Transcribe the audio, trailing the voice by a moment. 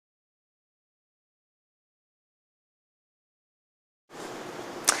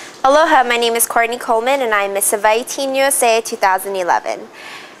Aloha, my name is Courtney Coleman and I'm Miss Hawaii Teen USA 2011.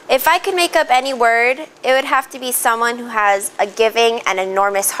 If I could make up any word, it would have to be someone who has a giving and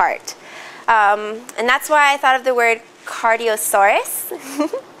enormous heart. And that's why I thought of the word cardiosaurus.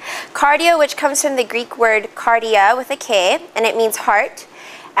 Cardio, which comes from the Greek word cardia with a K, and it means heart.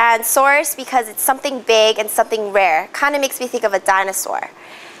 And saurus because it's something big and something rare. Kind of makes me think of a dinosaur.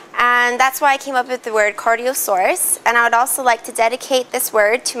 And that's why I came up with the word cardiosaurus. And I would also like to dedicate this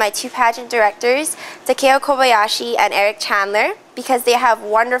word to my two pageant directors, Takeo Kobayashi and Eric Chandler, because they have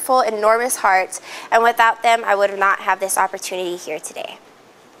wonderful, enormous hearts. And without them, I would not have this opportunity here today.